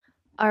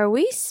Are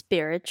we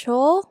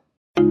spiritual?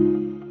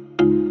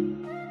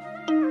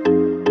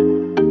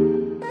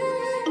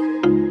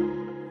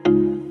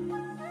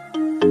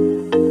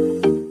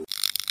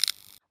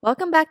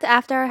 Welcome back to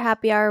After Our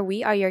Happy Hour.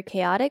 We are your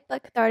chaotic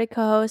but cathartic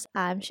co-hosts.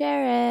 I'm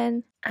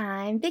Sharon.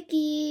 I'm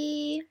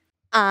Vicky.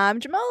 I'm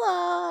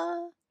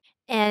Jamala.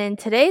 And in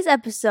today's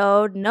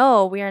episode,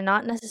 no, we are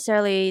not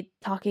necessarily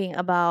talking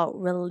about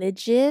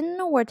religion.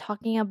 We're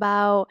talking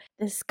about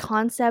this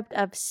concept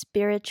of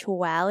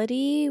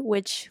spirituality,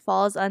 which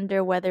falls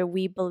under whether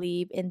we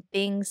believe in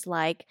things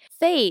like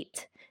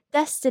fate,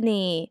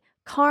 destiny,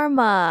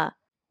 karma.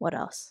 What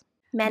else?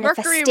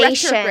 Mercury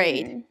Manifestation.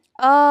 retrograde.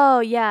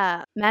 Oh,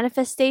 yeah.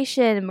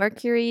 Manifestation,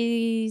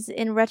 Mercury's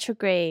in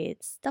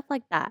retrograde, stuff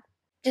like that.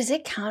 Does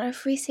it count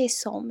if we say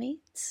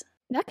soulmates?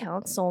 That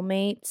counts.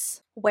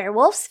 Soulmates.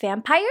 Werewolves?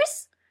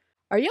 Vampires?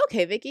 Are you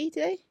okay, Vicky,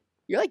 today?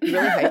 You're like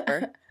really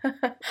hyper.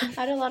 I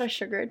had a lot of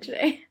sugar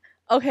today.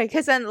 Okay,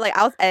 because then like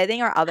I was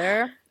editing our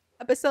other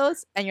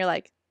episodes and you're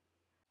like,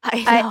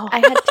 I know. I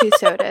had 2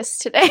 sodas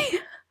today.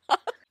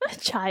 A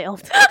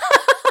child.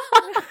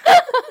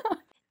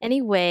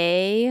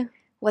 Anyway,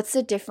 What's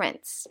the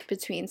difference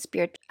between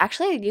spirit?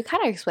 Actually, you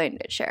kind of explained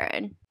it,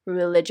 Sharon.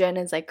 Religion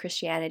is like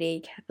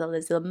Christianity,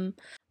 Catholicism,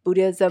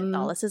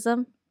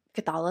 Buddhism,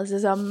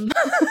 Catholicism.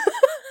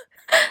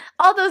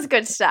 all those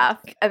good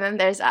stuff. And then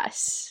there's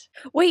us.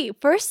 Wait,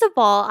 first of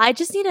all, I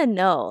just need to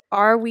know,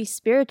 are we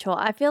spiritual?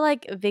 I feel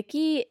like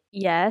Vicky,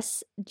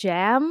 yes,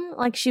 Jam,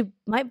 like she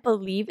might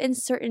believe in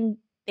certain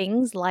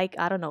things like,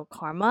 I don't know,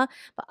 karma,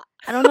 but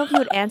I don't know if you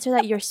would answer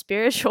that you're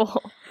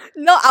spiritual.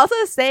 no, I was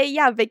gonna say,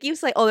 yeah, Vicky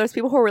was like, oh, there's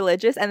people who are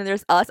religious and then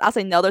there's us. I was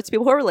like, no, there's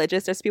people who are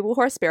religious, there's people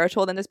who are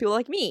spiritual, then there's people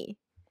like me.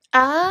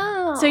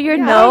 Oh. So you're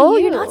yeah, no,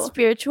 you're not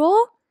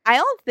spiritual? I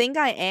don't think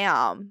I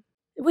am.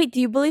 Wait,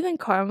 do you believe in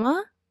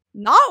karma?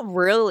 Not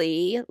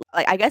really.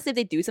 Like, I guess if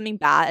they do something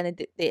bad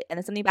and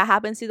then something bad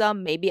happens to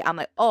them, maybe I'm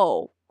like,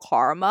 oh,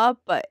 karma,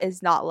 but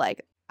it's not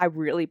like I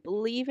really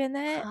believe in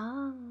it.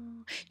 Oh.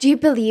 Do you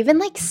believe in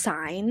like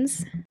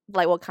signs?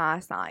 Like, what kind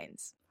of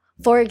signs?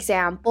 For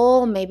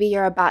example, maybe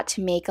you're about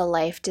to make a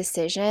life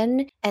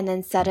decision and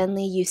then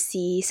suddenly you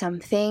see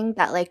something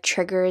that like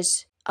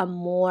triggers a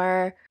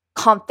more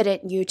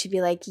confident you to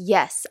be like,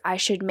 yes, I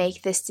should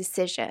make this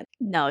decision.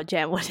 No,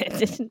 Jam wouldn't. No,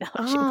 she wouldn't.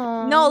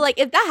 Oh. No, like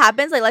if that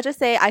happens, like let's just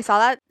say I saw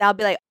that, I'll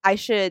be like, I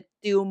should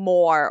do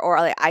more, or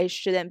like I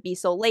shouldn't be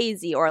so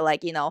lazy, or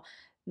like, you know,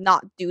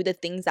 not do the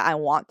things that I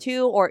want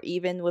to, or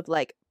even with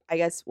like, I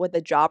guess with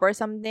a job or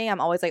something,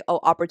 I'm always like, oh,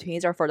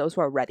 opportunities are for those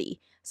who are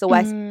ready. So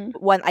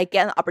when I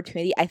get an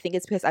opportunity, I think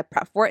it's because I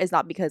prep for it. It's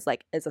not because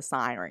like it's a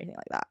sign or anything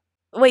like that.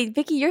 Wait,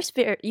 Vicky, you're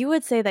you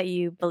would say that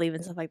you believe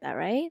in stuff like that,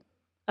 right?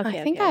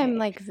 I think I'm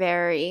like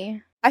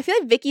very... I feel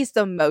like Vicky's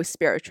the most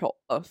spiritual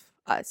of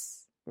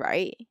us,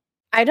 right?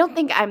 I don't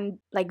think I'm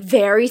like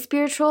very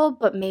spiritual,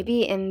 but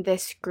maybe in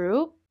this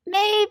group,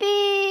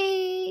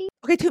 maybe.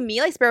 Okay, to me,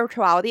 like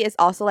spirituality is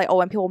also like, oh,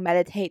 when people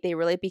meditate, they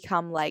really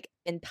become like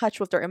in touch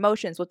with their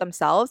emotions, with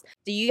themselves.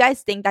 Do you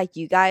guys think that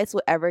you guys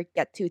will ever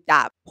get to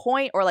that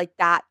point or like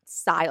that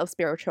side of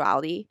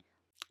spirituality?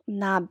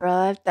 Nah, bro,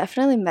 I've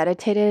definitely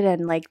meditated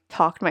and like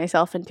talked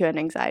myself into an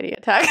anxiety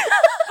attack.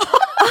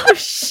 Oh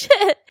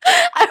shit.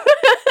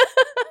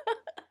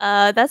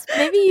 That's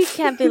maybe you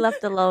can't be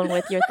left alone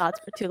with your thoughts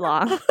for too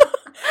long.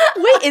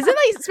 Wait, isn't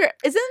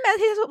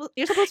meditation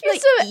you're supposed to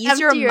like ease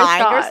your empty your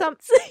mind or thoughts.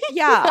 something?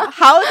 Yeah.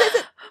 How does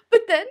it?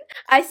 But then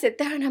I sit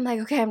there and I'm like,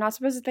 okay, I'm not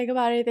supposed to think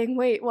about anything.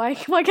 Wait, why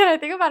can't I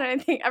think about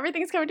anything?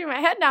 Everything's coming to my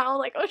head now.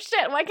 Like, oh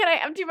shit, why can't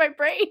I empty my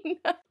brain?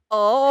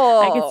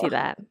 Oh, I can see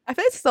that. I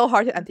feel it's so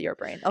hard to empty your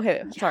brain.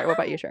 Okay, sorry. What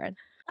about you, Sharon?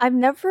 I've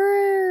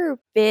never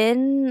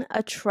been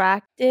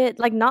attracted,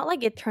 like not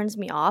like it turns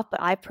me off,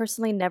 but I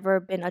personally never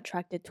been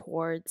attracted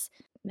towards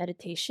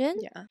meditation.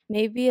 Yeah.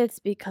 Maybe it's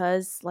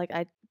because like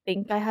I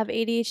think I have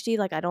ADHD,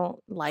 like I don't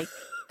like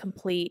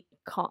complete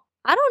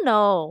I don't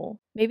know.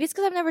 Maybe it's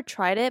because I've never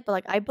tried it, but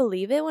like I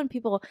believe it when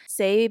people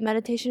say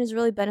meditation is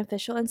really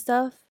beneficial and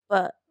stuff.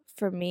 But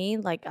for me,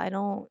 like I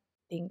don't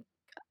think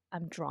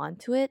I'm drawn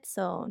to it,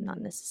 so not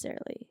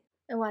necessarily.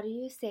 And why do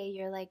you say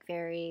you're like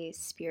very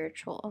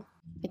spiritual?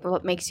 Like,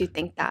 what makes you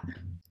think that?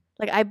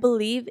 Like I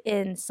believe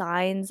in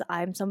signs.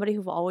 I'm somebody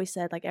who've always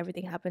said like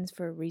everything happens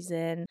for a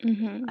reason.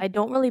 Mm-hmm. I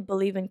don't really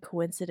believe in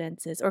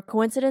coincidences, or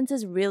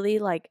coincidences really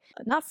like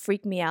not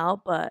freak me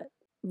out, but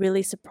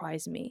really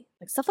surprise me.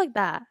 Like stuff like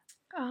that.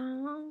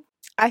 Oh.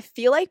 I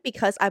feel like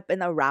because I've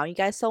been around you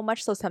guys so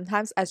much, so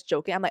sometimes as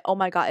joking, I'm like, oh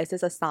my god, is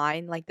this a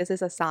sign? Like this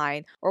is a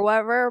sign or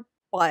whatever.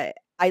 But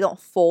I don't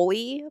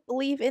fully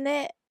believe in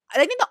it. I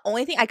think the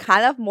only thing I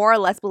kind of more or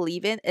less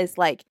believe in is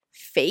like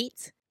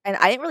fate. And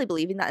I didn't really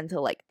believe in that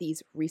until like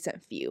these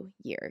recent few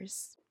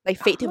years. Like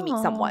fate to meet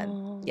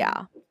someone.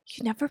 Yeah.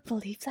 You never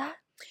believe that?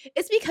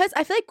 It's because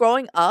I feel like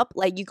growing up,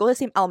 like you go to the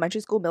same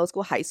elementary school, middle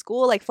school, high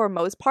school, like for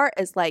most part,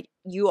 it's like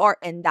you are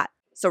in that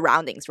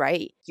surroundings,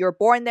 right? You're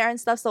born there and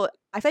stuff. So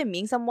I feel like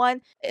meeting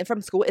someone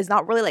from school is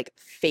not really like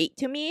fate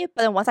to me.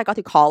 But then once I got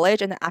to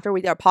college and then after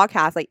we did our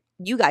podcast, like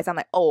you guys, I'm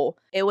like, oh,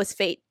 it was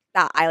fate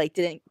that I like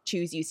didn't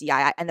choose UCI,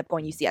 I end up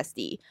going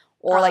UCSD.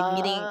 Or like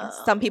meeting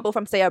some people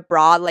from say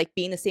abroad, like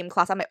being in the same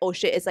class. I'm like, oh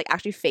shit, it's like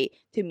actually fate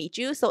to meet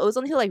you. So it was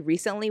until like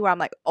recently where I'm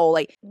like, oh,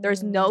 like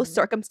there's no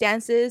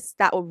circumstances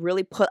that will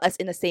really put us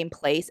in the same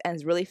place, and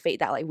it's really fate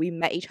that like we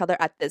met each other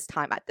at this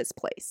time at this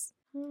place.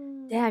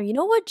 Damn, you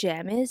know what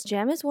Jam is?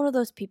 Jam is one of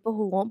those people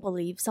who won't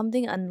believe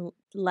something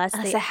unless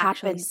they it actually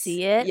happens.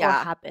 see it or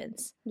Yeah.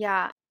 happens.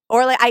 Yeah.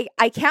 Or like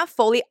I can't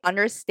fully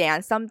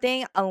understand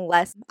something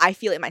unless I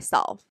feel it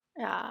myself.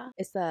 Yeah.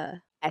 It's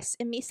the S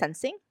in me,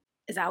 sensing.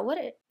 Is that what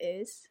it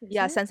is?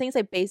 Yeah, Is it? sensing is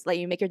like based, like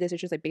you make your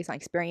decisions like based on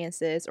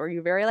experiences, or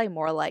you're very like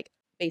more like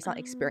based on Oh.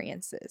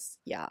 experiences.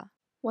 Yeah.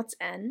 What's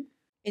N?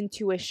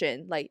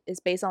 Intuition, like is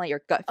based on like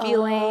your gut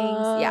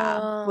feelings.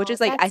 Yeah. Which is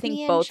like I that's think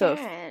me and both of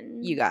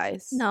Sharon. you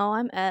guys. No,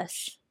 I'm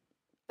S.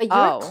 But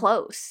you're Oh.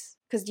 close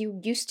because you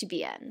used to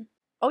be N.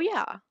 Oh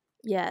yeah.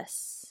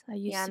 Yes, I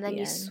used Yeah, to and then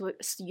be you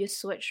N. you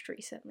switched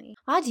recently.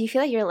 Ah, do you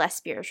feel like you're less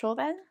spiritual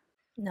then?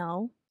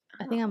 No,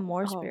 I think I'm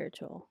more Oh.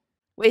 spiritual.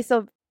 Wait,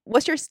 so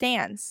what's your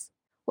stance?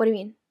 What do you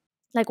mean?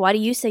 Like, why do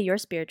you say you're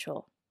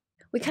spiritual?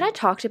 We kind of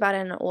talked about it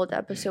in an old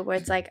episode where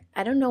it's like,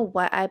 I don't know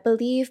what I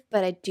believe,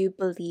 but I do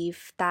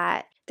believe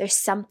that there's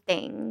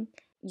something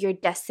you're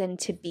destined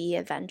to be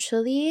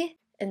eventually.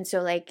 And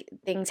so, like,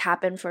 things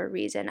happen for a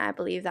reason. I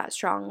believe that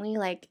strongly.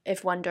 Like,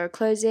 if one door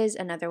closes,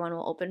 another one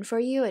will open for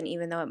you. And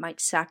even though it might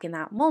suck in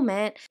that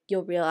moment,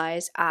 you'll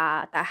realize,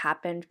 that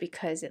happened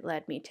because it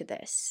led me to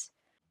this.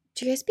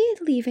 Do you guys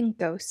believe in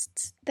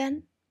ghosts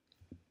then?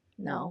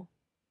 No.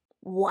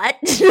 What?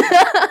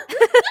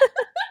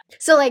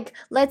 So, like,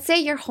 let's say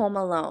you're home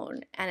alone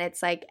and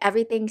it's like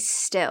everything's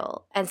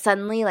still and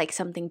suddenly, like,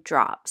 something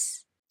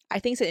drops. I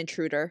think it's an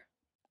intruder.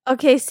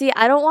 Okay, see,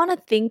 I don't want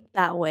to think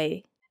that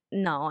way.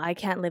 No, I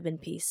can't live in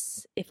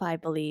peace if I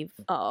believe.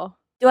 Oh.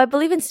 Do I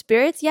believe in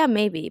spirits? Yeah,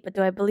 maybe. But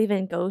do I believe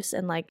in ghosts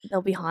and like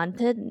they'll be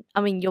haunted?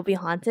 I mean, you'll be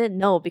haunted?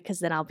 No, because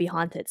then I'll be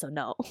haunted. So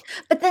no.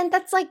 But then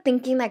that's like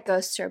thinking that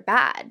ghosts are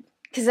bad.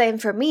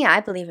 Because for me, I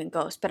believe in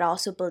ghosts, but I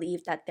also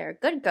believe that there are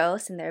good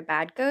ghosts and there are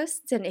bad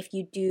ghosts. And if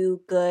you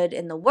do good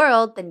in the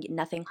world, then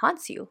nothing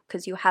haunts you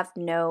because you have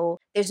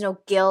there's no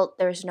guilt,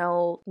 there's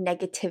no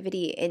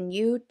negativity in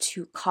you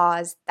to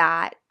cause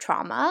that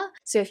trauma.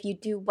 So if you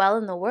do well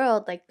in the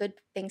world, like good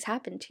things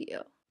happen to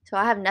you. So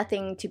I have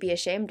nothing to be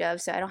ashamed of.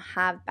 So I don't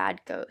have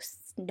bad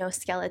ghosts, no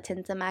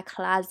skeletons in my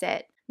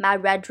closet. My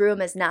red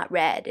room is not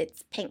red,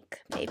 it's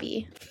pink,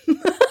 maybe.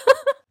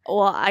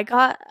 Well,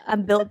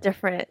 I'm built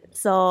different.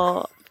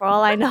 So for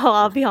all I know,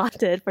 I'll be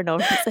haunted for no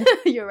reason.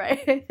 You're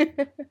right.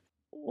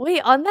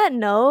 Wait, on that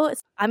note,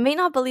 I may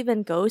not believe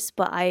in ghosts,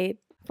 but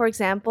for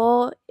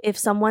example, if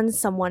someone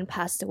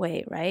passed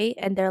away, right?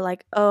 And they're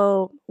like,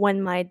 oh,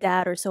 when my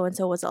dad or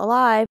so-and-so was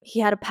alive,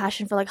 he had a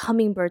passion for like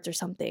hummingbirds or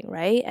something,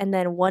 right? And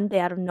then one day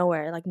out of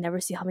nowhere, like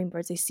never see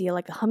hummingbirds, they see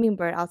like a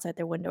hummingbird outside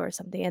their window or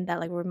something. And that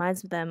like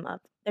reminds them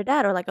of their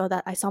dad, or like, oh,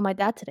 that I saw my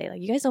dad today.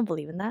 Like, you guys don't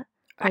believe in that?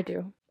 I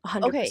do.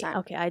 100%.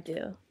 Okay, I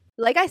do.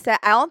 Like I said,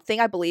 I don't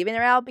think I believe in it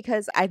now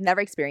because I've never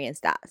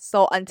experienced that.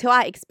 So until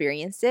I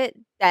experience it,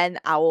 then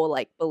I will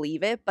like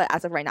believe it. But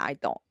as of right now, I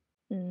don't.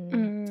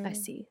 I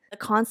see. The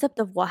concept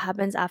of what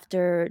happens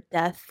after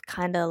death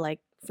kind of like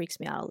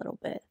freaks me out a little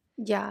bit.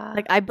 Yeah.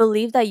 Like, I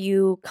believe that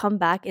you come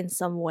back in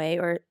some way,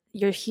 or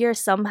you're here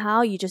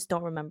somehow, you just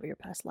don't remember your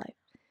past life.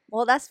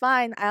 Well, that's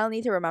fine. I don't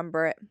need to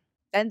remember it.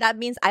 Then that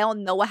means I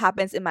don't know what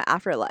happens in my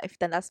afterlife.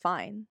 Then that's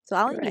fine. So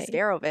I don't need to be Right.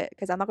 scared of it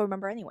because I'm not going to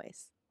remember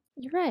anyways.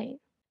 You're right.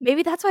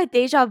 Maybe that's why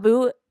deja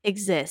vu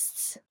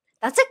exists.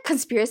 That's a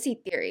conspiracy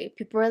theory.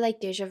 People are like,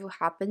 deja vu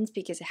happens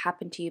because it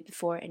happened to you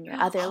before in your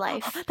other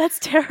life. That's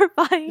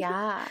terrifying.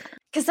 Yeah.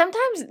 Because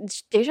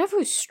sometimes deja vu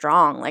is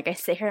strong. Like, I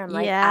sit here and I'm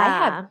like, I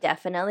Yeah. have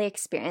definitely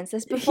experienced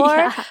this before,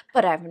 Yeah.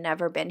 but I've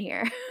never been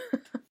here.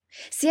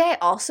 See, I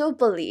also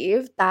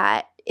believe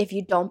that if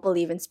you don't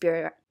believe in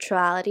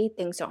spirituality,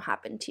 things don't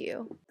happen to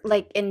you.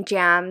 Like, in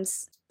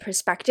Jam's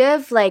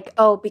perspective, like,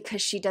 oh,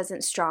 because she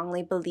doesn't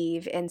strongly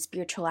believe in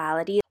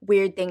spirituality,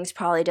 weird things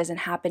probably doesn't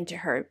happen to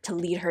her to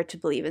lead her to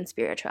believe in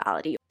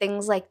spirituality.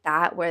 Things like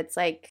that, where it's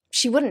like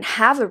she wouldn't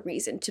have a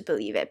reason to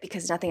believe it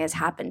because nothing has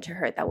happened to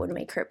her that would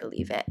make her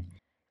believe it.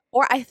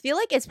 Or I feel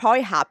like it's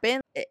probably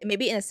happened,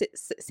 maybe in a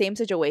same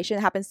situation,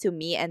 it happens to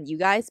me and you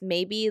guys.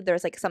 Maybe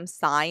there's like some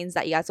signs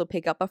that you guys will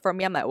pick up from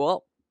me. I'm like,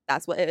 well,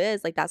 that's what it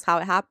is. Like, that's how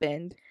it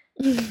happened.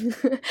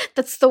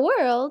 That's the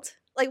world.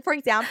 Like, for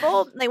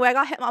example, like when I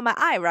got hit on my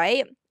eye,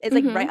 right? It's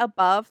like right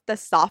above the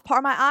soft part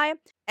of my eye.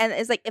 And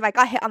it's like if I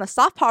got hit on the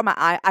soft part of my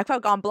eye, I could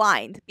have gone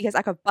blind because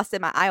I could have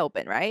busted my eye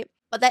open, right?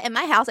 But then in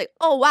my house, like,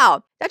 oh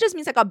wow, that just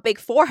means like a big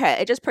forehead.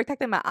 It just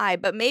protected my eye.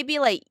 But maybe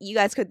like you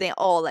guys could think,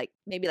 oh, like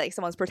maybe like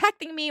someone's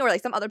protecting me, or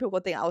like some other people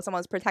would think, oh,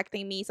 someone's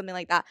protecting me, something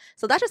like that.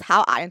 So that's just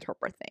how I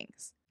interpret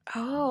things.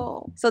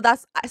 Oh. So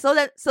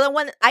then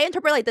when I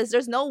interpret like this,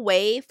 there's no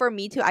way for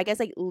me to, I guess,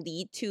 like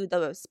lead to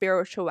the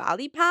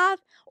spirituality path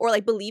or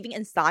like believing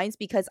in signs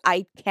because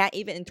I can't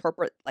even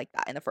interpret like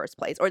that in the first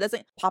place, or it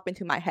doesn't pop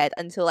into my head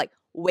until like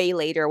way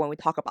later when we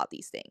talk about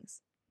these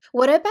things.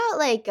 What about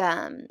like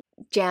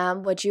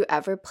Jam, would you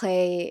ever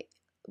play,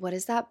 what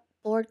is that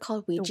board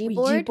called The Ouija Ouija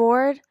board?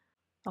 board?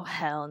 Oh,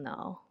 hell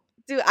no.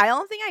 Dude, I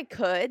don't think I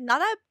could. Not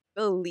that I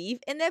believe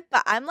in it,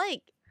 but I'm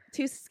like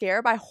too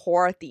scared by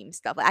horror themed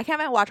stuff. Like I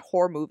can't even watch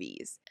horror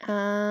movies.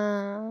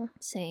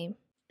 Same.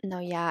 No,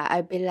 yeah,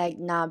 I'd be like,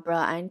 nah, bro,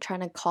 I ain't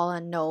trying to call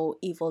on no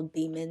evil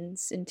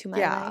demons into my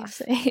Yeah. life.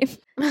 Same.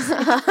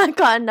 I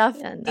got enough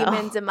Yeah, no.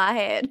 demons in my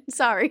head.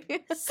 Sorry.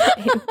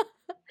 Same.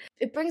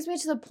 It brings me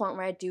to the point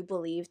where I do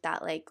believe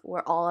that like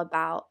we're all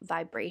about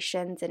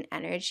vibrations and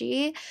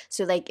energy.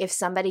 So like if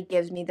somebody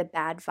gives me the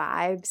bad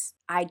vibes,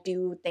 I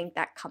do think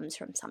that comes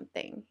from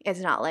something. It's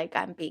not like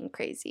I'm being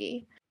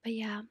crazy. But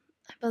yeah,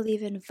 I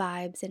believe in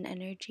vibes and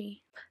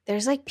energy.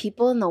 There's like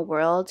people in the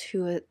world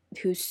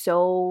who's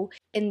so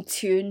in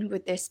tune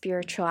with their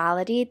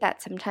spirituality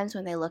that sometimes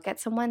when they look at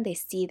someone, they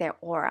see their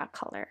aura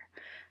color.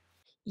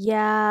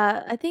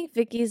 Yeah, I think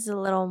Vicky's a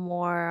little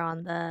more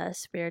on the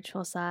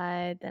spiritual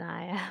side than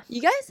I am.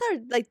 You guys are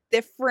like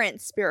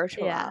different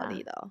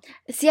spirituality though.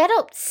 See, I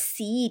don't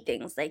see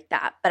things like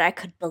that, but I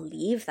could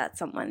believe that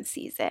someone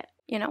sees it,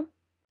 you know?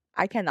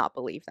 I cannot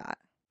believe that.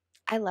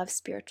 I love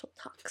spiritual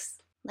talks.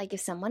 Like if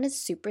someone is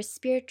super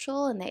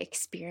spiritual and they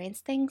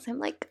experience things, I'm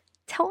like,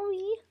 tell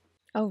me.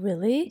 Oh,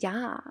 really?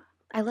 Yeah,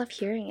 I love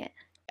hearing it.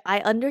 I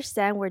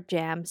understand where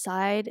Jam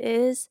side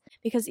is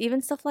because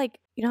even stuff like,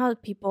 you know how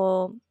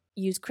people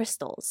use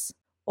crystals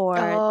or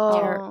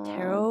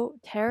tarot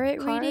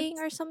reading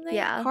or something?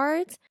 Yeah.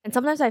 Cards. And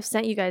sometimes I've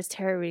sent you guys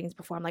tarot readings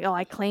before. I'm like, oh,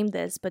 I claim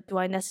this, but do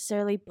I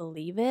necessarily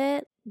believe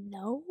it?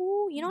 No.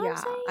 You know what I'm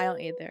saying? I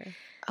don't either.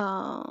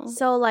 Oh.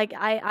 So like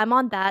I'm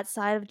on that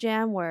side of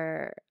Jam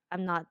where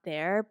I'm not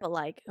there, but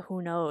like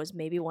who knows?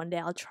 Maybe one day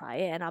I'll try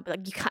it and I'll be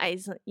like, you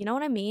guys, you know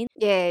what I mean?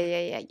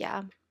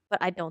 Yeah. But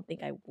I don't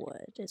think I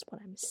would, is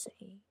what I'm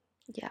saying.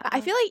 Yeah.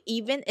 I feel like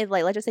even if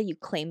like let's just say you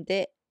claimed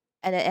it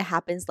and then it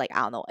happens like,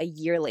 I don't know, a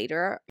year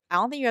later, I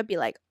don't think you'd be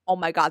like, oh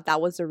my god,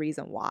 that was the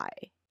reason why.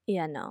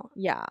 Yeah, no.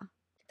 Yeah.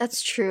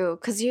 That's true.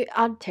 Because you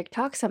on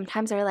TikTok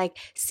sometimes they're like,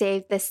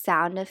 save this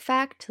sound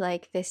effect.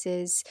 Like this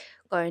is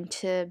going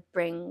to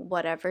bring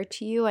whatever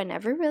to you. I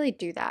never really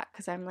do that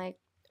because I'm like,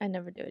 I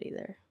never do it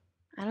either.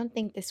 I don't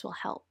think this will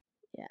help.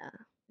 Yeah.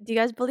 Do you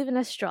guys believe in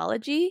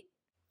astrology?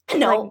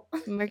 No.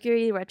 Like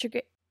Mercury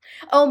retrograde?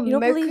 Oh, You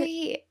don't believe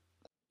Mercury.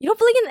 You don't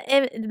believe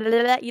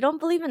in you don't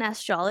believe in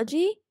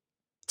astrology?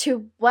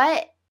 To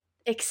what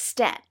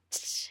extent?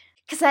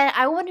 Because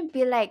I wouldn't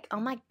be like, oh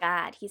my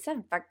god, he's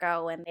a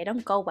Virgo and they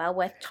don't go well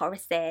with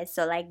Tauruses,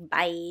 so like,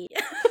 bye.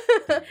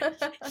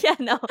 Yeah,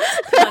 no,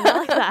 not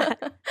like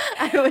that.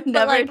 I would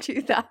never like-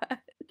 do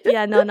that.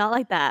 Yeah, no, not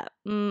like that.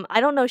 I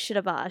don't know shit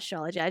about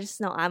astrology. I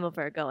just know I'm a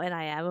Virgo and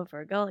I am a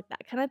Virgo, like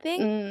that kind of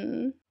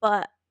thing.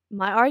 But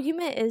my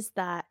argument is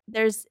that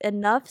there's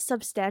enough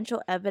substantial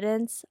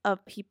evidence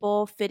of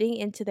people fitting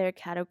into their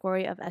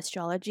category of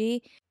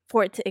astrology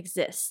for it to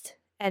exist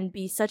and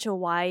be such a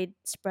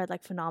widespread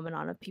like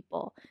phenomenon of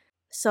people.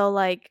 So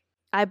like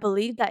I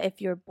believe that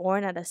if you're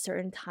born at a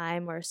certain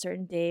time or a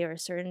certain day or a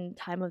certain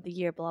time of the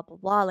year, blah blah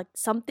blah, like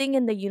something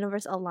in the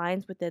universe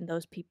aligns within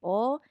those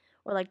people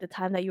or like the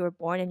time that you were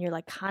born and you're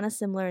like kind of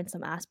similar in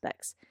some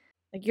aspects.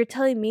 Like you're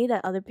telling me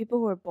that other people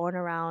who were born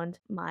around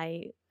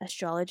my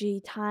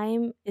astrology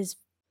time is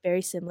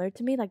very similar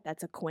to me, like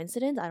that's a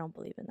coincidence? I don't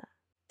believe in that.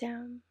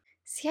 Damn.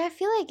 See, I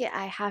feel like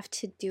I have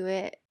to do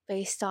it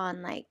based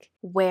on like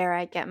where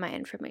I get my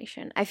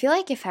information. I feel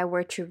like if I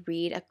were to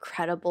read a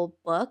credible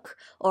book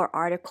or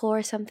article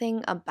or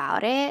something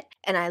about it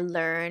and I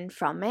learn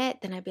from it,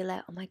 then I'd be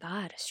like, oh my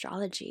god,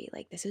 astrology,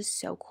 like this is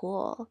so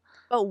cool.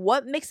 But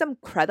what makes them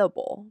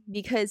credible?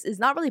 Because it's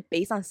not really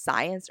based on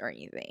science or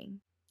anything.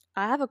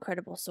 I have a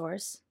credible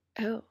source.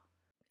 Oh.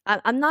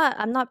 I'm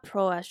not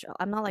pro astro.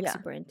 I'm not like Yeah.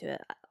 super into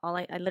it.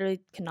 I literally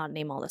cannot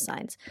name all the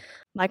signs.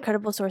 My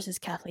credible source is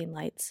Kathleen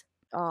Lights.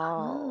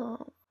 Oh.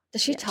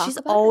 Does she Yeah, talk she's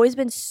about always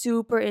been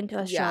super into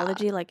Yeah.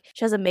 astrology. Like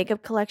she has a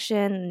makeup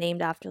collection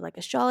named after like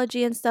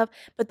astrology and stuff.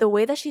 But the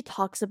way that she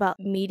talks about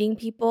meeting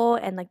people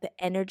and like the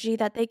energy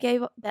that they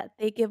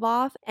give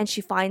off, and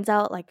she finds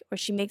out like, or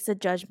she makes a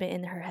judgment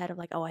in her head of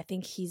like, oh, I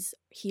think he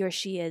or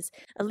she is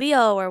a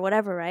Leo or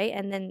whatever, right?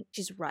 And then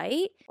she's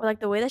right. Or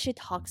like the way that she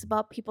talks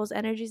about people's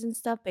energies and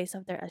stuff based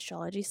off their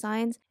astrology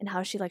signs and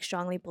how she like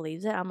strongly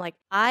believes it. I'm like,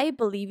 I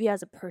believe you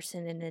as a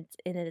person in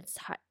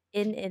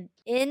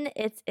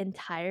its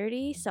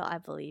entirety, so I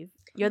believe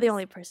you're the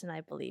only person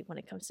I believe when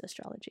it comes to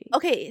astrology.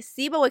 Okay,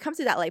 see, but when it comes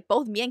to that, like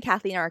both me and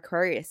Kathleen are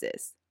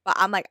Aquariuses. But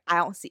I'm like, I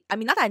don't see, I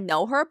mean, not that I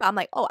know her, but I'm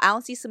like, oh, I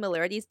don't see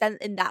similarities. Then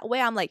in that way,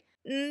 I'm like,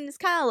 it's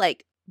kind of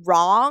like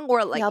wrong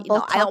or like, y'all you know,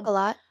 both I talk don't, a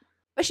lot?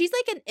 but she's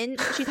like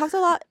she talks a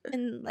lot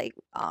in like,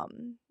 I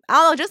don't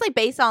know, just like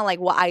based on like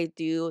what I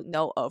do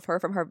know of her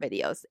from her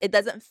videos. It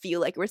doesn't feel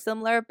like we're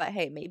similar, but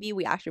hey, maybe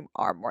we actually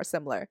are more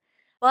similar.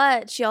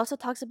 But she also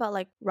talks about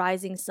like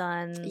rising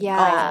sun, Yeah.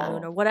 rising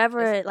moon, or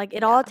whatever. It's- Like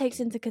it yeah. all takes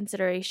into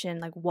consideration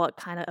like what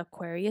kind of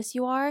Aquarius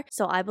you are.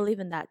 So I believe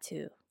in that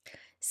too.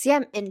 See,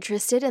 I'm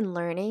interested in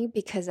learning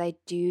because I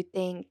do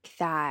think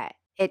that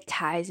it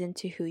ties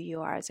into who you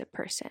are as a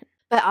person.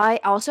 But I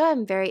also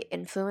am very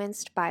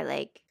influenced by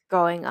like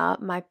growing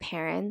up, my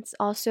parents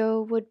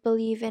also would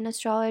believe in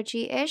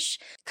astrology-ish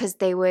because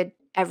they would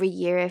every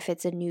year, if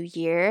it's a new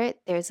year,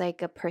 there's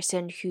like a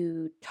person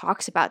who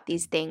talks about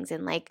these things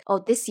and like, oh,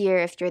 this year,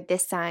 if you're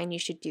this sign, you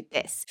should do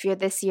this. If you're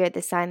this year,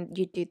 this sign,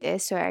 you do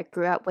this. So I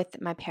grew up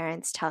with my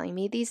parents telling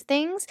me these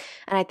things.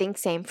 And I think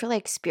same for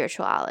like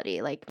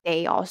spirituality. Like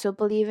they also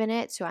believe in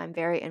it. So I'm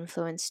very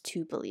influenced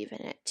to believe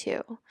in it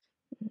too.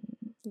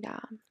 Yeah.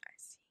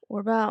 What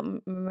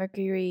about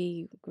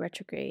Mercury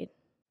retrograde?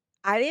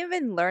 I didn't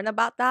even learn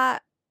about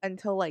that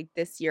until like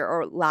this year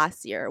or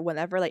last year,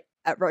 whenever like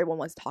everyone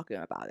was talking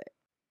about it.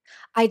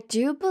 I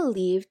do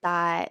believe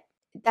that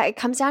it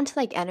comes down to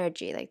like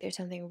energy. Like there's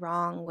something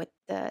wrong with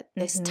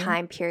this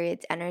time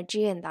period's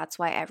energy, and that's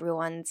why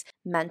everyone's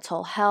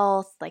mental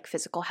health, like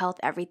physical health,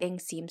 everything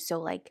seems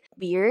so like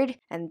weird,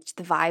 and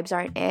the vibes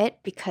aren't it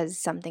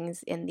because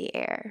something's in the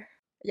air.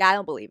 Yeah, I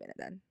don't believe in it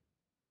then.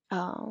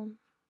 Oh.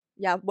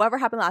 Yeah, whatever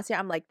happened last year,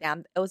 I'm like,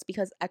 damn, it was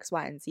because X,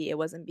 Y, and Z. It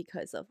wasn't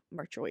because of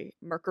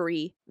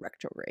Mercury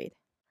retrograde.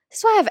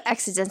 That's why I have I can't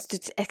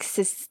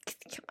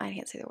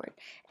say the word.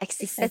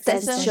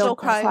 Existential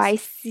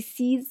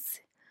crises.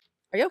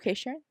 Are you okay,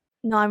 Sharon?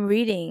 No, I'm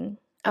reading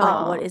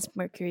what is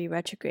Mercury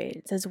retrograde.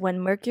 It says,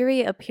 when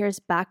Mercury appears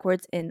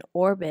backwards in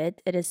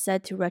orbit, it is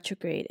said to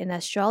retrograde. In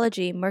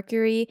astrology,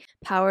 Mercury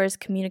powers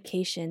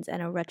communications,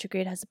 and a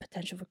retrograde has the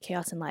potential for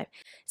chaos in life.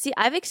 See,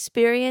 I've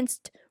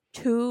experienced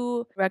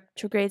 2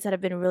 retrogrades that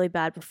have been really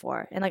bad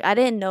before, and like I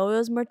didn't know it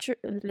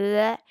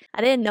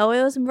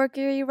was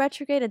Mercury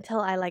retrograde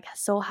until I like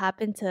so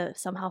happened to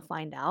somehow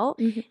find out,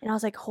 and I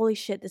was like, holy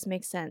shit, this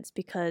makes sense.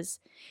 Because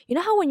you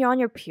know how when you're on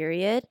your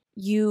period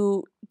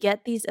you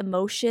get these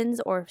emotions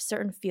or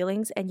certain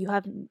feelings and you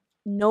have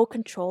no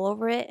control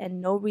over it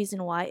and no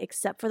reason why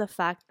except for the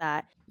fact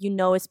that you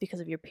know it's because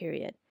of your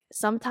period.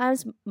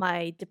 Sometimes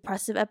my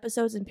depressive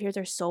episodes and periods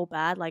are so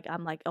bad, like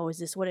I'm like, oh, is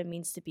this what it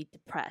means to be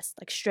depressed?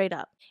 Like straight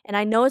up. And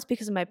I know it's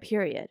because of my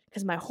period,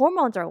 because my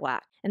hormones are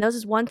whack. And there was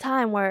this one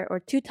time or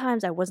 2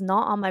 times I was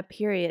not on my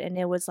period, and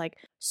it was like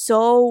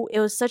it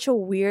was such a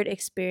weird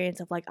experience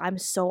of like I'm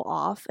so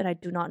off and I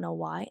do not know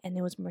why. And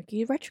it was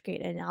Mercury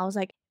retrograde. And I was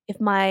like, if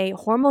my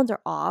hormones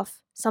are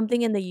off,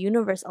 something in the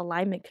universe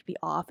alignment could be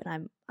off,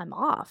 and I'm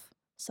off.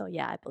 So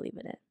yeah, I believe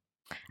in it.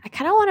 I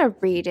kind of want to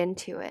read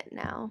into it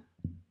now.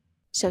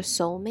 So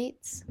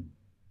soulmates?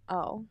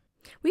 Oh.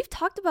 We've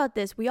talked about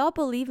this. We all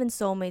believe in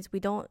soulmates. We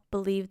don't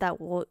believe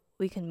that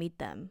we can meet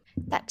them.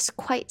 That's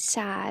quite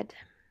sad.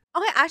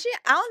 Okay, actually,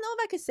 I don't know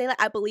if I could say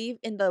like I believe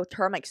in the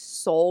term like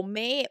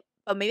soulmate,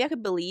 but maybe I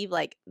could believe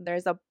like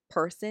there's a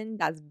person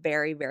that's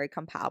very, very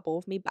compatible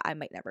with me, but I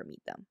might never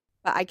meet them.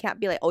 But I can't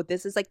be like, oh,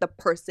 this is like the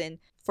person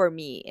for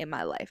me in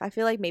my life. I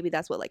feel like maybe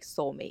that's what like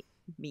soulmate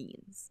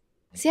means.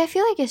 See, I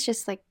feel like it's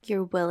just like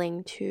you're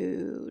willing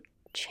to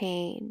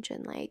change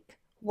and like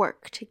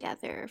work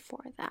together for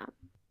them.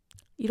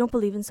 You don't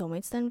believe in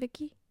soulmates then,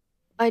 Vicky?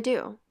 I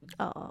do.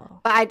 Oh.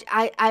 But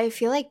I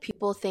feel like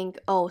people think,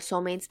 oh,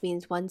 soulmates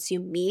means once you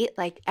meet,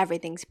 like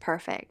everything's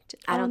perfect.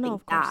 I don't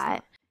think that.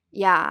 Not.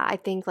 Yeah, I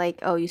think like,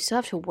 oh, you still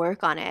have to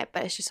work on it,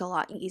 but it's just a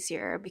lot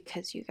easier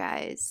because you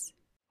guys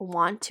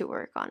want to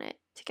work on it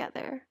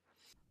together.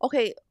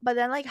 Okay, but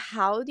then like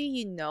how do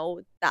you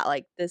know that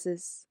like this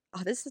is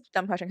a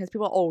dumb question because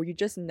people, oh, you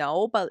just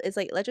know, but it's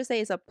like, let's just say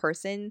it's a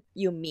person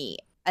you meet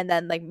and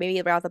then like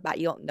maybe right off the bat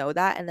you don't know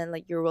that, and then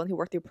like you're willing to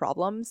work through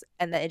problems,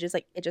 and then it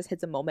just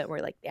hits a moment where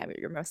like, damn,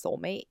 you're my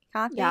soulmate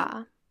kind of thing.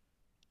 Yeah.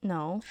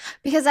 No.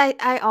 Because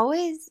I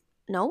always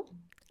no.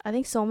 I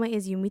think soulmate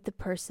is you meet the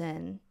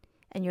person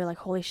and you're like,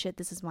 holy shit,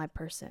 this is my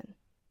person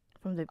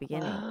from the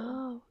beginning.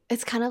 Oh.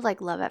 It's kind of like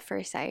love at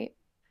first sight.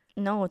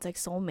 No, it's like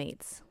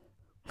soulmates.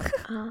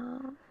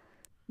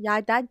 Yeah,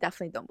 I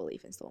definitely don't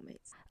believe in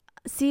soulmates.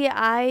 See,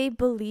 I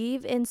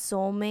believe in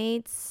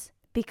soulmates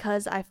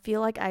because I feel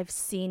like I've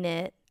seen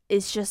it.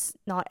 It's just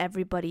not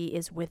everybody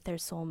is with their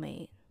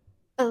soulmate.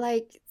 But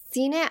like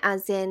seen it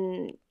as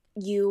in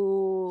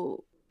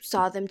you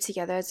saw them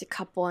together as a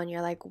couple and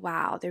you're like,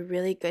 wow, they're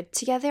really good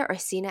together, or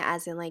seen it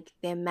as in like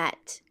they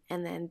met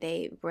and then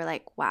they were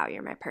like, wow,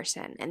 you're my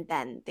person, and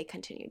then they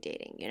continue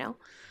dating, you know?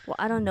 Well,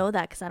 I don't know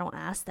that because I don't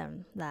ask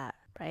them that,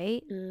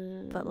 right?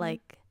 But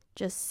like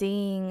just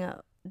seeing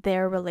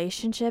their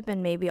relationship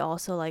and maybe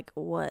also like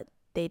what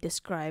they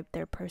describe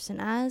their person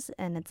as,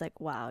 and it's like,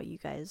 wow, you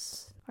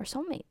guys are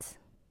soulmates.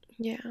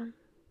 Yeah.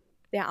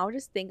 Yeah, I would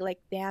just think like,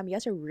 damn, you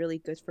guys are really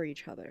good for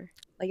each other.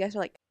 Like you guys are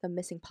like the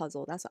missing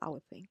puzzle. That's what I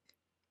would think.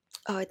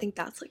 Oh, I think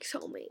that's like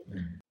soulmate.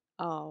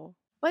 Oh.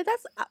 But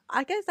that's,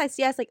 I guess I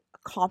see as like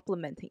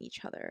complimenting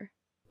each other.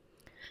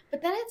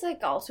 But then it's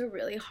like also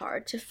really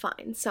hard to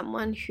find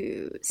someone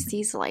who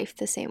sees life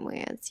the same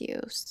way as you.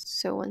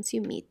 So once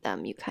you meet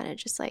them, you kind of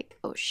just like,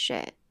 oh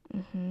shit.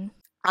 Mm-hmm.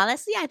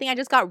 Honestly, I think I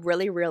just got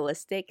really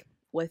realistic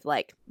with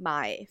like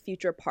my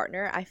future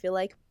partner. I feel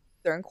like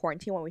during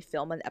quarantine when we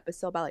film an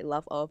episode about like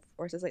love of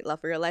versus like love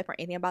for your life or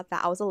anything about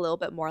that, I was a little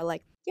bit more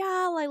like,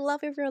 yeah, like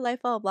love of your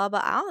life, blah blah blah.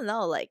 But I don't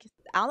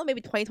know, maybe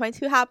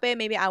 2022 happened,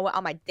 maybe I went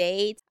on my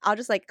date, I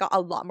just like got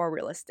a lot more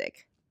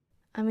realistic.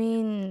 I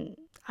mean,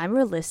 I'm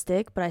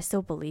realistic, but I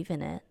still believe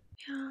in it.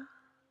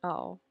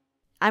 Oh.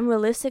 I'm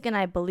realistic and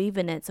I believe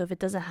in it. So if it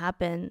doesn't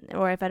happen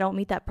or if I don't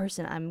meet that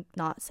person, I'm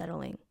not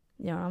settling.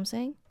 You know what I'm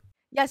saying?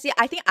 Yeah, see,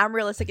 I think I'm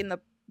realistic in the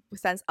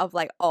sense of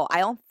like, oh, I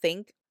don't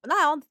think,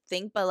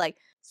 but like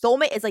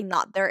soulmate is like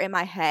not there in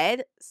my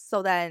head.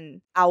 So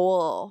then I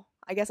will,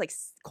 I guess, like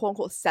quote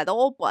unquote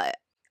settle, but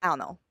I don't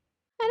know.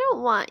 I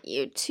don't want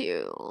you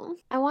to.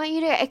 I want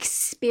you to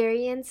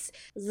experience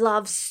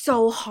love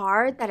so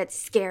hard that it's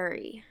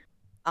scary.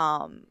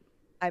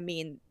 I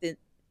mean,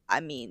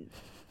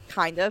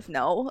 kind of,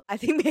 no. I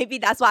think maybe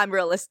that's why I'm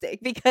realistic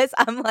because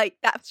I'm like,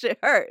 that shit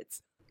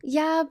hurts.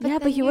 Yeah, but yeah, then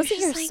but he you're wasn't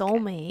your just, like,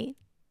 soulmate.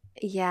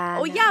 Yeah.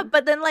 Oh no. yeah,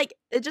 but then like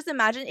just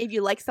imagine if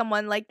you like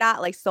someone like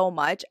that like so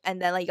much and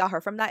then like you got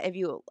hurt from that, if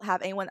you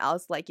have anyone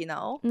else like, you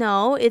know.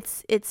 No,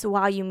 it's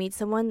while you meet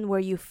someone where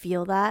you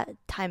feel that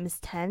times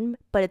 10,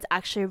 but it's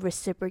actually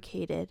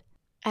reciprocated.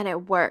 And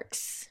it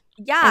works.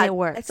 Yeah, And it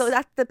works. So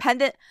that's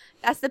dependent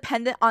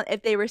on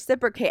if they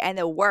reciprocate and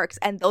it works,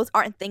 and those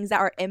aren't things that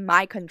are in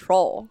my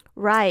control.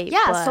 Right.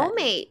 Yeah, but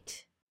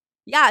soulmate.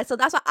 Yeah, so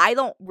that's why I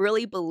don't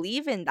really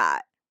believe in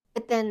that.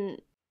 But then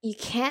you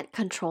can't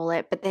control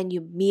it, but then you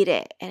meet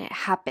it and it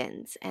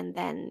happens. And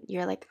then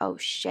you're like, oh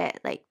shit,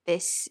 like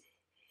this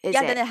is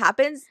Yeah, it. then it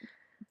happens.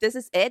 This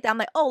is it. I'm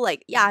like, oh,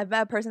 like, yeah, I've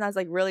met a person that's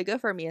like really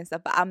good for me and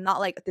stuff, but I'm not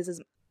like, this is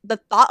the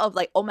thought of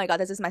like, oh my god,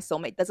 this is my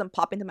soulmate doesn't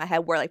pop into my head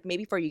where like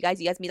maybe for you guys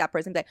meet that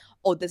person like,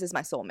 oh, this is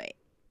my soulmate.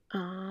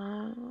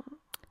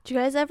 Do you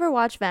guys ever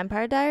watch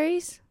Vampire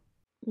Diaries?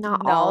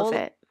 Not all of No.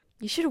 it.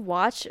 You should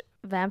watch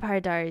Vampire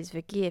Diaries,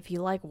 Vicky, if you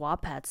like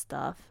Wattpad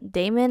stuff.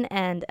 Damon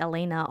and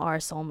Elena are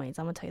soulmates.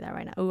 I'm gonna tell you that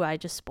right now. Ooh, I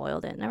just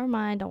spoiled it. Never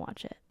mind, don't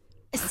watch it.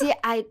 See,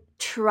 I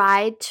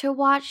tried to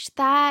watch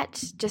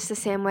that just the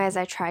same way as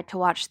I tried to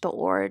watch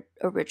the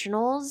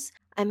originals.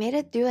 I made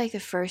it through like the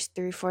first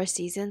 3-4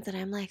 seasons, and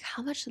I'm like,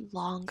 how much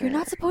longer? You're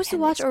not supposed to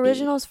can watch this be?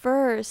 originals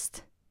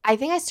first. I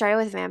think I started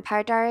with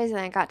Vampire Diaries, and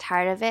I got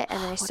tired of it,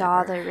 and then I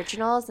saw the Whatever.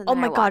 originals, and Oh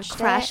then my I god, watched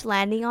Crash it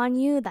Landing on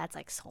You? That's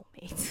like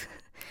soulmates.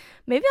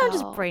 Maybe I'm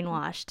just Oh.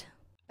 brainwashed.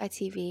 by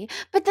TV.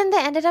 But then they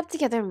ended up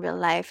together in real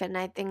life, and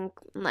I think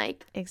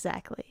like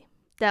Exactly.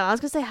 Damn, I was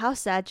gonna say how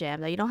sad,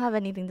 Jam, that you don't have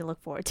anything to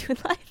look forward to in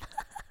life.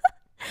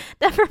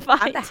 Never I'm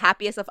mind. the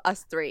happiest of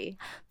us three.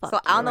 Fuck, So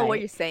I don't know you're what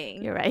right. you're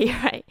saying. You're right. You're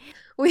right.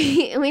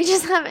 we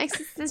just have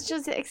existential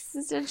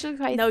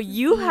crises. No,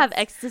 you have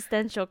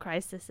existential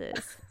crises.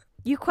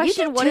 You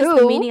question what is the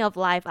too. meaning of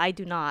life. I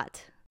do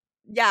not.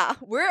 Yeah,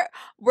 we're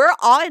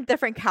all in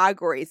different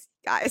categories,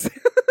 guys.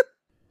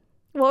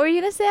 What were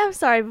you gonna say? I'm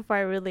sorry before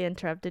I really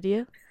interrupted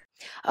you.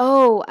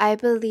 Oh, I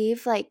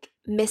believe like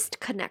missed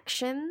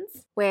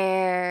connections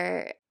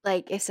where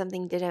like if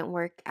something didn't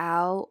work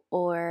out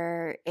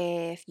or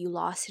if you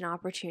lost an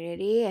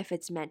opportunity, if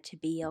it's meant to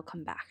be, it'll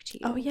come back to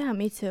you. Oh yeah,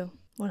 me too.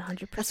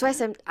 100%. That's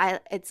why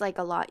it's like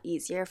a lot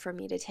easier for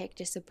me to take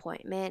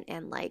disappointment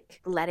and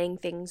like letting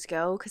things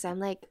go because I'm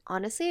like,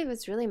 honestly, if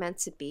it's really meant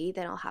to be,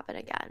 then it'll happen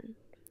again.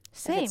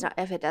 Same.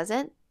 If it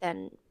doesn't,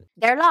 then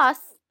their loss,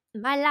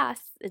 my loss.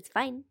 It's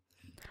fine.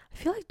 I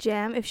feel like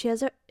Jam, if she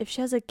has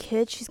a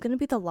kid, she's gonna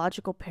be the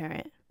logical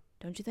parent.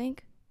 Don't you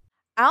think?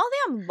 I don't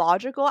think I'm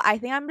logical. I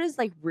think I'm just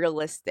like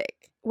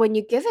realistic. When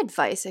you give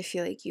advice, I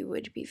feel like you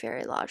would be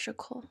very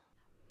logical.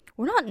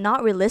 We're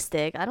not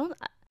realistic.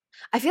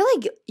 I feel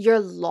like you're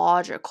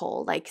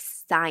logical, like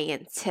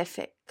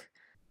scientific.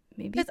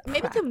 Maybe Because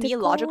maybe to me, practical?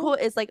 logical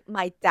is like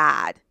my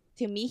dad.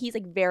 To me, he's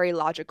like very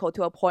logical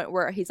to a point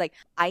where he's like,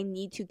 I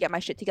need to get my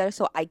shit together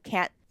so I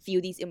can't feel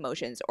these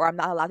emotions or I'm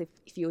not allowed to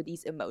feel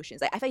these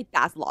emotions. Like I feel like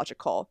that's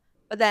logical.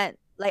 But then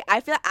like I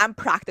feel like I'm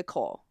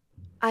practical.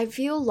 I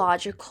view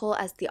logical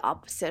as the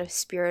opposite of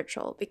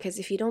spiritual because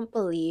if you don't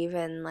believe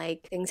in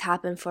like things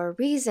happen for a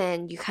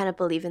reason, you kind of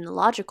believe in the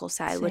logical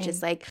side, which is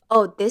Same. like,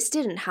 oh, this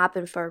didn't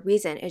happen for a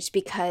reason. It's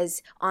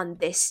because on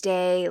this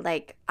day,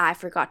 like I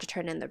forgot to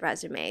turn in the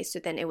resume. So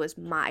then it was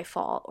my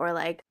fault. Or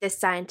like this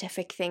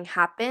scientific thing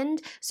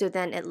happened. So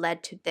then it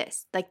led to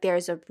this. Like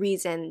there's a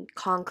reason,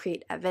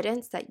 concrete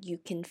evidence that you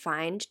can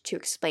find to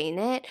explain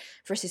it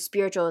versus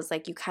spiritual is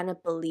like you kind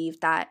of believe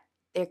that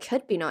there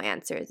could be no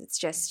answers. It's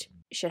just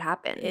should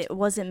happen. It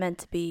wasn't meant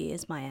to be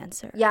is my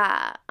answer.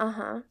 Yeah.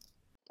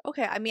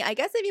 Okay, I mean, I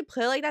guess if you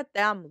play like that,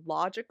 then I'm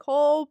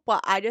logical,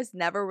 but I just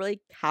never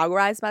really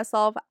categorize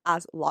myself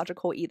as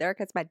logical either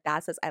because my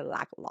dad says I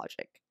lack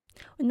logic.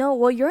 No,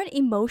 well, you're an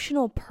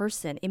emotional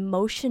person.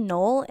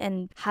 Emotional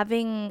and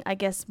having, I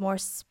guess, more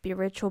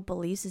spiritual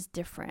beliefs is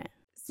different.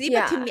 See,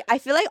 but to Yeah. me, I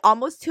feel like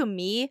almost to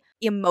me,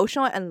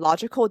 emotional and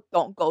logical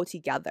don't go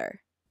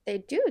together. They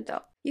do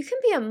though. You can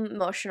be an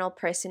emotional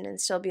person and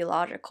still be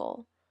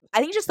logical. I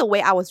think just the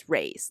way I was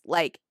raised.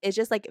 Like, it's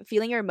just like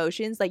feeling your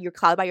emotions, like you're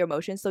clouded by your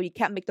emotions, so you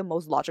can't make the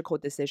most logical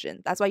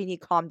decision. That's why you need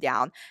to calm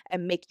down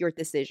and make your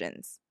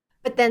decisions.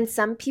 But then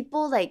some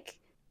people like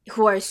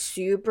who are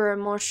super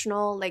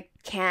emotional like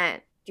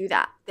can't do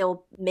that.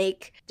 They'll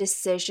make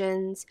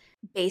decisions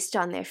based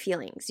on their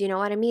feelings. You know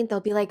what I mean? They'll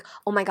be like,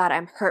 "Oh my god,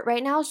 I'm hurt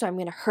right now, so I'm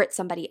going to hurt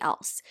somebody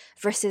else."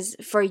 Versus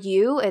for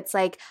you, it's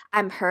like,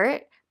 "I'm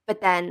hurt, But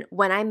then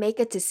when I make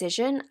a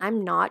decision,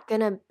 I'm not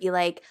gonna be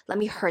like, let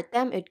me hurt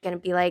them. It's gonna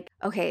be like,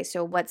 okay,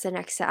 so what's the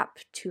next step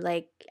to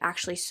like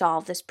actually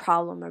solve this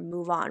problem or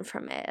move on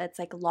from it? It's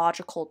like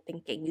logical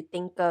thinking. You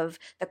think of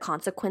the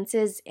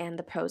consequences and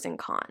the pros and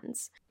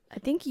cons. I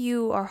think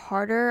you are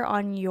harder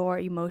on your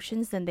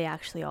emotions than they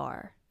actually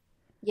are.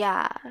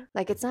 Yeah,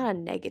 like it's not a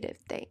negative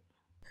thing.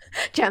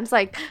 Jam's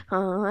like,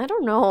 I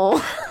don't know.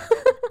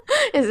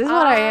 Is this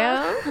what I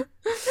am?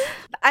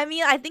 I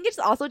mean, I think it's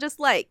also just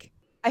like,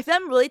 I feel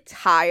I'm really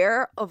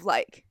tired of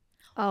like,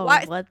 Oh,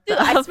 why? what Dude,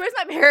 the? I swear it's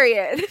my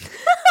period. It's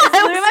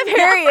literally my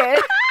period.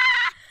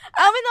 I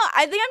don't know.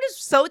 I think I'm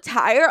just so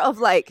tired of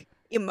like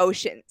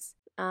emotions.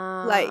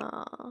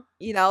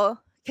 You know?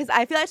 Because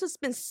I feel like it's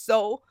just been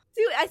so.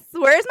 Dude, I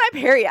swear it's my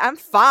period. I'm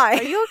fine.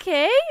 Are you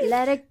okay?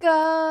 Let it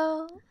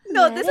go.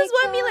 No, Let this it is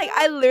what I mean. Like, go.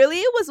 I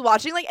literally was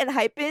watching like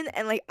Enhypen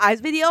and like I's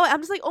video, and I'm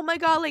just like, oh my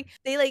god, like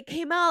they like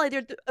came out, like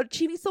they're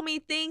achieving so many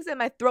things, and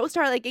my throat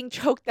started like getting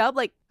choked up.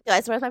 Like, dude, I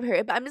swear it's my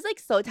period, but I'm just like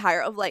so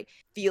tired of like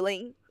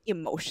feeling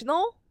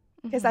emotional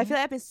because I Mhm. feel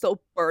like I've been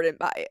so burdened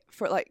by it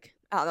for like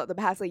I don't know the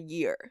past like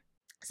year.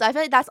 So I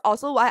feel like that's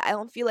also why I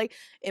don't feel like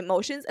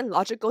emotions and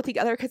logic go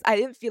together because I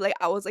didn't feel like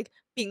I was like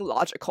being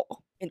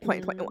logical in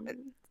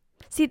 2021.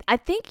 See, I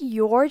think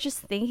you're just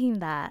thinking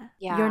that.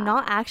 Yeah. You're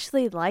not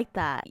actually like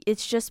that.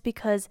 It's just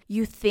because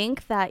you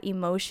think that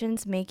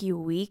emotions make you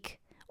weak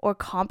or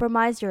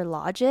compromise your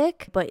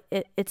logic, but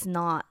it's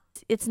not.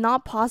 It's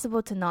not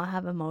possible to not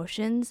have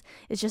emotions.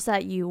 It's just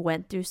that you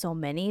went through so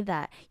many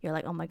that you're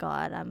like, oh my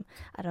god,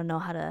 I don't know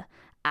how to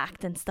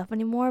act and stuff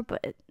anymore,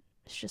 but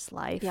it's just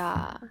life.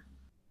 Yeah.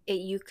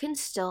 You can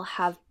still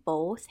have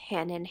both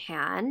hand in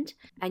hand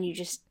and you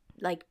just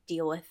like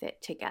deal with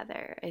it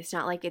together. It's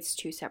not like it's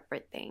two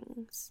separate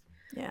things.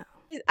 Yeah.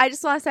 I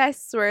just want to say I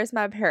swear it's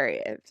my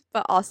period,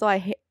 but also I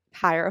hate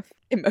tired of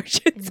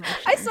emotions.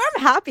 I swear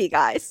I'm happy,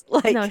 guys.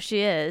 Like No, she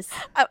is.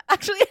 I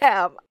actually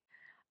am.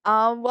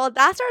 Well,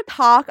 that's our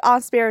talk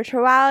on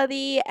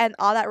spirituality and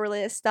all that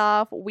related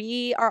stuff.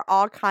 We are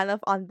all kind of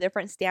on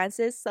different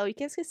stances, so you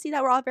guys can see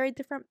that we're all very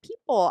different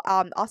people.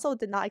 Also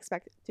did not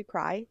expect to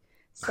cry.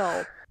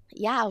 So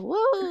yeah,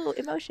 woo,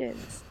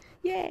 emotions.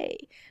 Yay.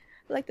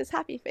 Like this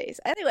happy face.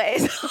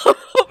 Anyways,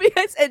 hope you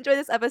guys enjoyed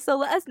this episode.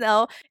 Let us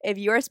know if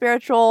you're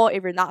spiritual,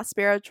 if you're not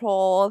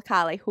spiritual,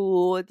 kind of like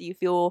who do you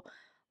feel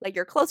like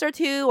you're closer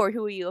to, or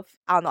who you,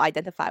 I don't know,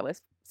 identify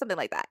with, something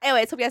like that.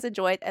 Anyways, hope you guys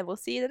enjoyed, and we'll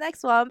see you in the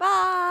next one.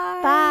 Bye.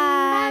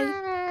 Bye.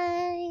 Bye.